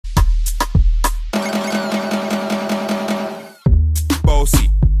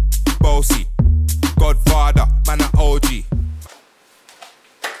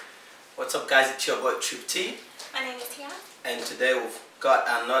it's your boy Trip T. My name is Tiwa. And today we've got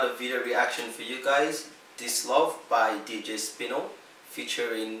another video reaction for you guys. This Love by DJ Spinall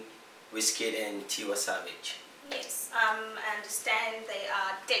featuring Wizkid and Tiwa Savage. Yes, I understand they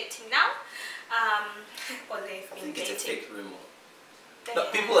are dating now. Or they've been dating. It's a fake rumor.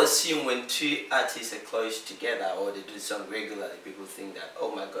 But people assume when two artists are close together or they do something regularly, people think that,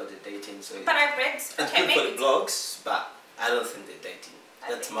 oh my god, they're dating. So but I've read, it's good for the blogs, but I don't think they're dating.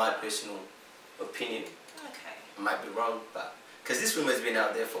 That's my personal opinion. Okay. I might be wrong, but because this rumor has been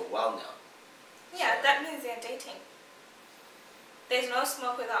out there for a while now. Yeah, so that means they're dating. There's no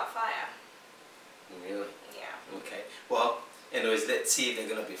smoke without fire. Really? Yeah. Okay. Well, anyways, let's see if they're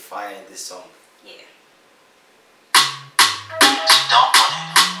gonna be fire in this song. Yeah.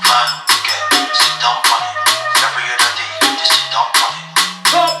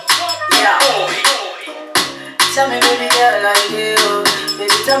 Tell me, baby girl, how you do?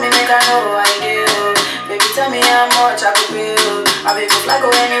 Baby, tell me, make I know how you do. Baby, tell me how much I could pay you. I be go fly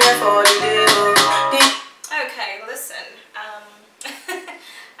go anywhere for holiday. Okay, listen.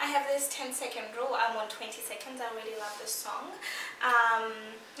 I have this 10-second rule. I'm on 20 seconds. I really love this song. And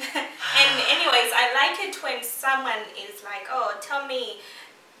anyways, I like it when someone is like, oh, tell me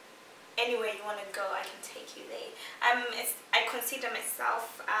anywhere you want to go, I can take you there. I consider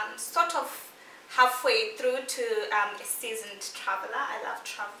myself sort of halfway through to a seasoned traveler. I love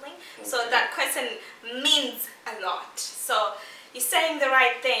traveling. Okay. So that question means a lot. So you're saying the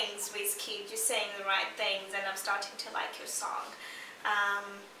right things, Wizkid. You're saying the right things, and I'm starting to like your song.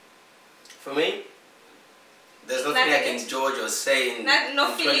 For me, there's nothing I can judge or say in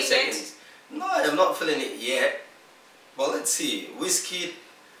 20 seconds. No, I'm not feeling it yet. But let's see. Wizkid,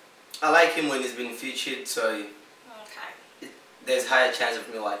 I like him when he's been featured, so there's higher chance of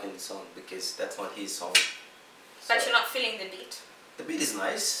me liking the song because that's not his song. But so, you're not feeling the beat? The beat is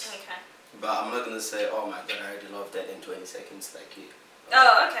nice. Okay. But I'm not going to say, oh my god, I already love that in 20 seconds like you.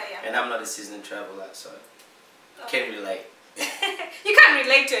 Oh, okay, yeah. And I'm not a seasoned traveler, so can't relate. You can't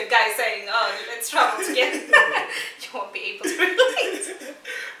relate to a guy saying, oh, let's travel together. You won't be able to relate.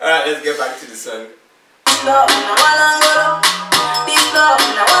 Alright, let's get back to the song.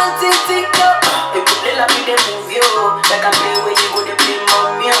 Like I play when you go to play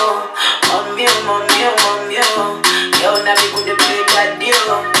mommy, mommy, mommy, mommy. Yo, now we go to play daddy.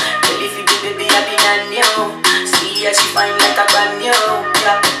 Tell if you do baby, I be nanny. See how she fine like a banyo.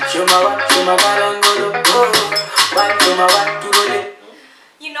 Yeah, show my balangolo. Show my what to do.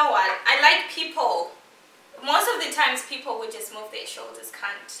 You know what? I like people. Most of the times, people would just move their shoulders,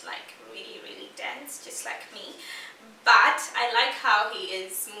 can't like really dance, just like me. But I like how he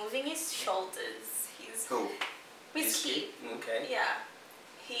is moving his shoulders. He's cool. Wizkid. Okay. Yeah.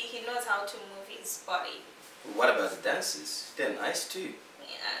 He knows how to move his body. What about the dances? They're nice too.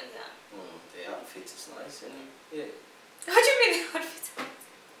 Yeah. The outfit is nice and yeah. What do you mean the outfit is nice?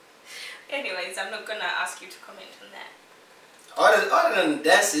 Anyways, I'm not gonna ask you to comment on that. Other than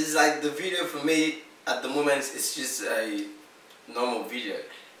dances, like the video for me at the moment it's just a normal video.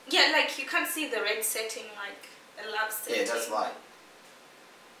 Yeah, like you can't see the red setting, like a love setting. Yeah, that's light.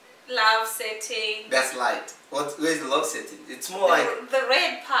 Love setting. That's light. Where's the love setting? It's more like the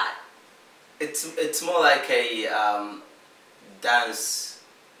red part. It's more like a dance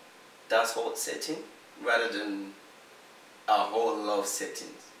hall setting rather than a whole love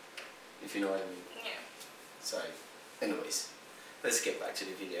setting. If you know what I mean. Yeah. So, anyways, let's get back to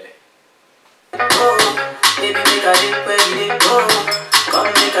the video. Baby, make a dip where you dip,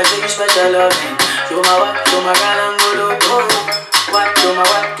 come make a show you special loving. Show my galangolo, show my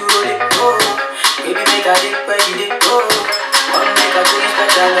what to roll it, baby, make a dip where you dip, come make a show you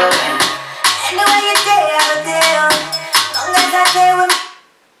special loving. Anyway you day, I'll day, long as I stay with me.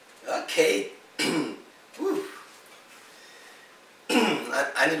 Okay.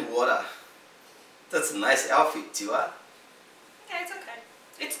 I need water. That's a nice outfit, Tiwa. Yeah, it's okay.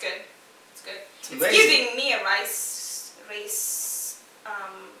 It's good. It's giving me a race vibes.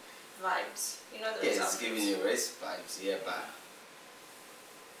 You know those. Yeah, it's giving you race vibes. Yeah, but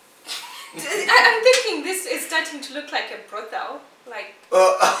I'm thinking this is starting to look like a brothel, like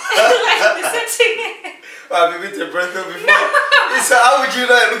like the setting. Have you been to a brothel before? No. So how would you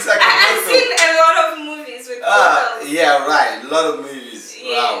know it looks like a brothel? I've seen a lot of movies with brothels. Yeah, right. A lot of movies.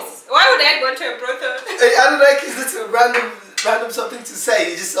 Yes. Wow. Why would I go to a brothel? I don't know, because it's a random something to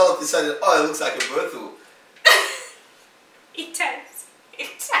say. You just all of a sudden, oh, it looks like a brothel. It does.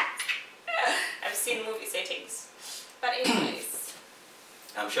 I've seen movie settings. But anyways.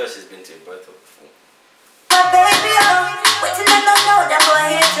 I'm sure she's been to a brothel before. My baby, wait till I know that boy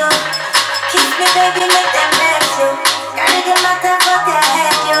hate you. Kiss me, baby, make them mess you. Gotta get my time for their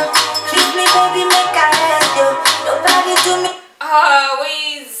head, you. Kiss me, baby, make I rest you. Nobody do me.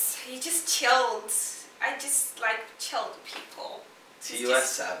 Wiz, you just chilled. I just like chilled people. Tiwa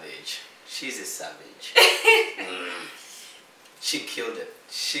savage. She's a savage. She killed it.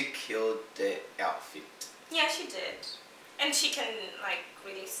 She killed the outfit. Yeah, she did. And she can like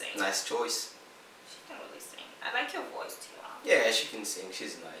really sing. Nice choice. She can really sing. I like your voice, Tiwa. Yeah, she can sing.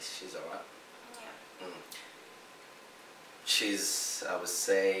 She's nice. She's alright. Yeah. She's, I would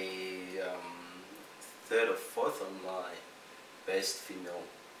say, third or fourth on my best female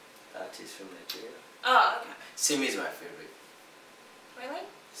artist from Nigeria. Oh, okay. Simi is my favorite. Really?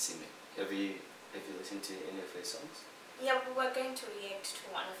 Simi. Have you listened to any of her songs? Yeah, but we're going to react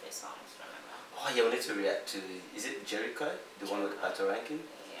to one of her songs, remember? Oh yeah, we need to react to, is it Jericho? The one with Arthur Rankin?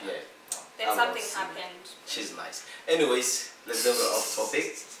 Yeah. Oh, Then something happened. She's nice. Anyways, let's go off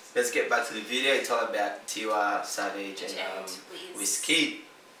topic. Let's get back to the video. It's all about Tiwa Savage and Wizkid.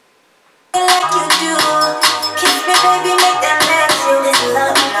 Like you do. Kiss me, baby, make them let you. This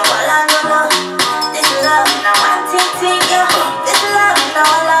love, now all I know. This love, now I'm tempting you. This love, now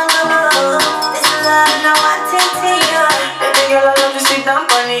all I know. This love, now I'm tempting you. Baby girl, I love to sit down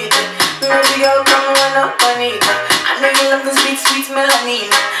on it. Baby girl, come run up on it. I know you love the sweet, sweet melanin.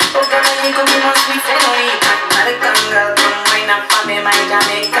 Oh, girl, you could be my sweet senorita. American girl, come wine up for me. My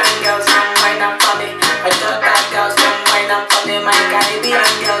Jamaican girls, come wine up for me. My Jamaican girls, come wine up for me. My Caribbean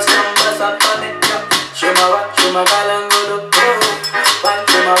girls, come bust up for me. Show my balangolo, oh.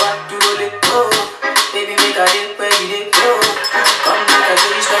 Show my what to roll it, oh. Baby, make a dip where you dip, oh. Come make a show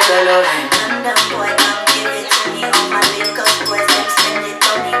you special loving. London boy, come give it to me. All my Lagos boys, them spend it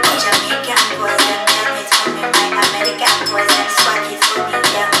on me. My Jamaican boys, them damn it for me. My American boys, them swag it for me,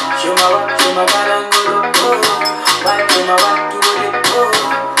 yeah. Show my balangolo, oh. Show my what to roll it, oh.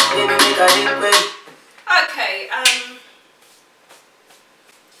 Baby, make a dip where you. Okay,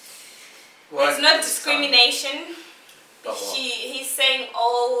 there's no discrimination. He's saying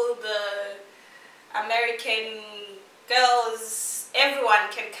all the American girls, everyone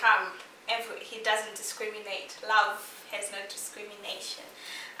can come. He doesn't discriminate. Love has no discrimination.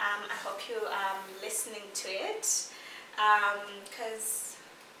 I hope you listening to it, because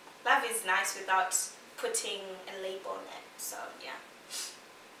love is nice without putting a label on it. So yeah.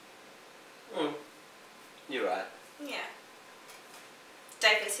 You're right. Yeah.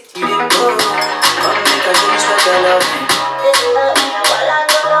 Diversity. DJ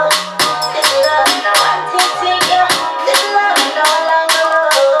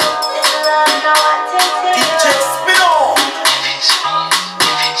Spinall.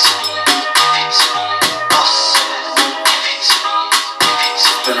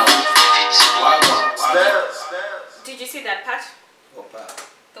 Did you see that part? What part?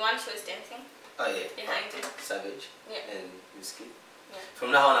 The one she was dancing Oh yeah. behind it. Savage. Yeah. And Wizkid. Yeah.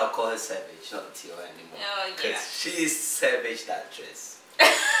 From now on, I'll call her Savage, not Tiwa anymore. Oh yeah. Because she's Savage, that dress.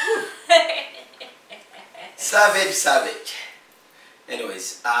 Savage.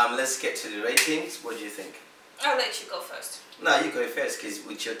 Anyways, let's get to the ratings. What do you think? I'll let you go first. No, you go first, because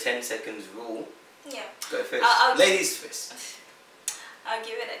with your 10 seconds rule, Yeah. go first. Ladies first. I'll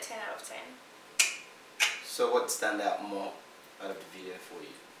give it a 10 out of 10. So what stand out more out of the video for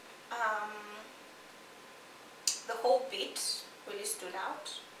you? The whole beat really stood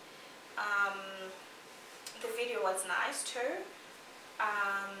out. The video was nice too.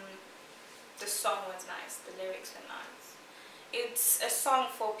 The song was nice. The lyrics were nice. It's a song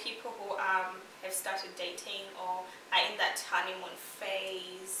for people who have started dating or are in that honeymoon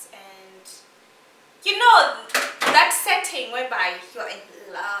phase, and you know that setting whereby you're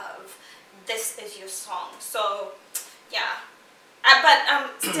in love. This is your song. So yeah. But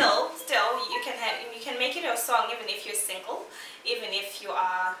still, you can make it your song even if you're single, even if you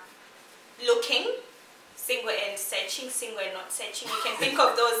are looking, single and searching, single and not searching. You can think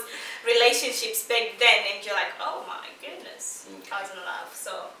of those relationships back then, and you're like, oh my goodness, okay. I was in love.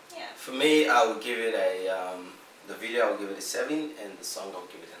 So yeah. For me, I would give it a the video. I would give it a 7, and the song I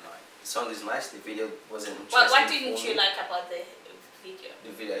would give it a 9. The song is nice. The video wasn't interesting. What didn't you like about the video?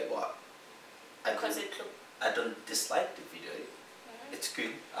 The video, what? Because it looked. I don't dislike the video. It's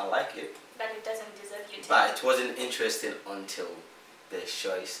good. I like it. But it doesn't deserve your time. But it wasn't interesting until the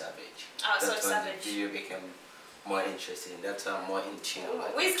show is Savage. Oh, that's so when Savage. the video became more interesting. That's why I'm more in tune.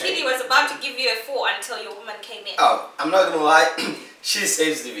 Like, Wizkid was about to give you a 4 until your woman came in. Oh, I'm not gonna lie. She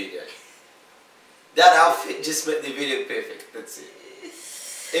saves the video. That outfit just made the video perfect. That's it.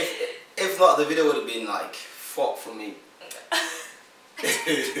 If not, the video would have been like 4 for me.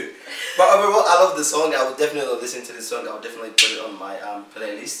 But overall, I love the song. I would definitely listen to the song. I would definitely put it on my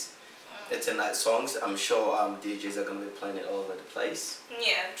playlist. It's a nice song. I'm sure DJs are gonna be playing it all over the place.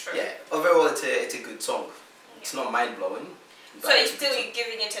 Yeah, true. Yeah, overall it's a good song. Yeah. It's not mind blowing. So it's still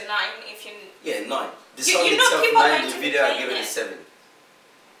giving it a 9 if you. Yeah, 9. The song itself 9. The video I give it a 7.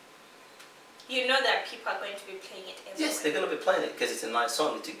 You know that people are going to be playing it everywhere. Yes, they're gonna be playing it because it's a nice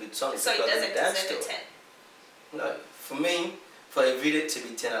song. It's a good song. So it doesn't deserve a 10. No, for me, for a video to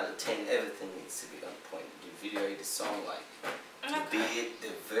be 10 out of 10, everything needs to be on point. The video, the song, like the beat, the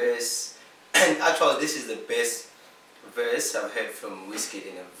verse. And actually, this is the best verse I've heard from Wizkid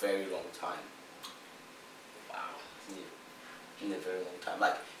in a very long time. Wow. Yeah, in a very long time.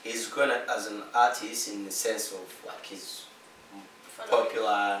 Like, he's grown as an artist in the sense of, like, he's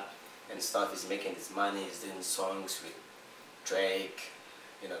popular and stuff. He's making his money. He's doing songs with Drake,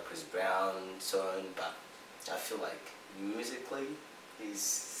 you know, Chris Brown, so on. But I feel like musically, he's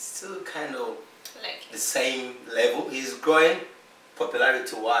still kind of like the same level. He's growing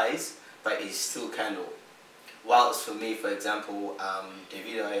popularity-wise, but he's still kind of. Whilst for me, for example,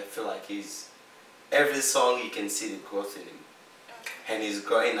 Davido, I feel like every song you can see the growth in him, and he's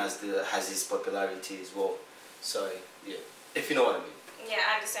growing has his popularity as well. So yeah, if you know what I mean. Yeah,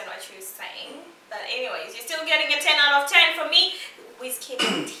 I understand what you're saying. But anyways, you're still getting a 10 out of 10 from me. Wizkid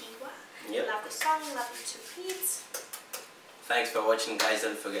and Tiwa. Yep. Love the song, love it to read. Thanks for watching, guys.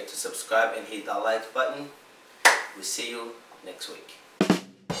 Don't forget to subscribe and hit that like button. We'll see you next week.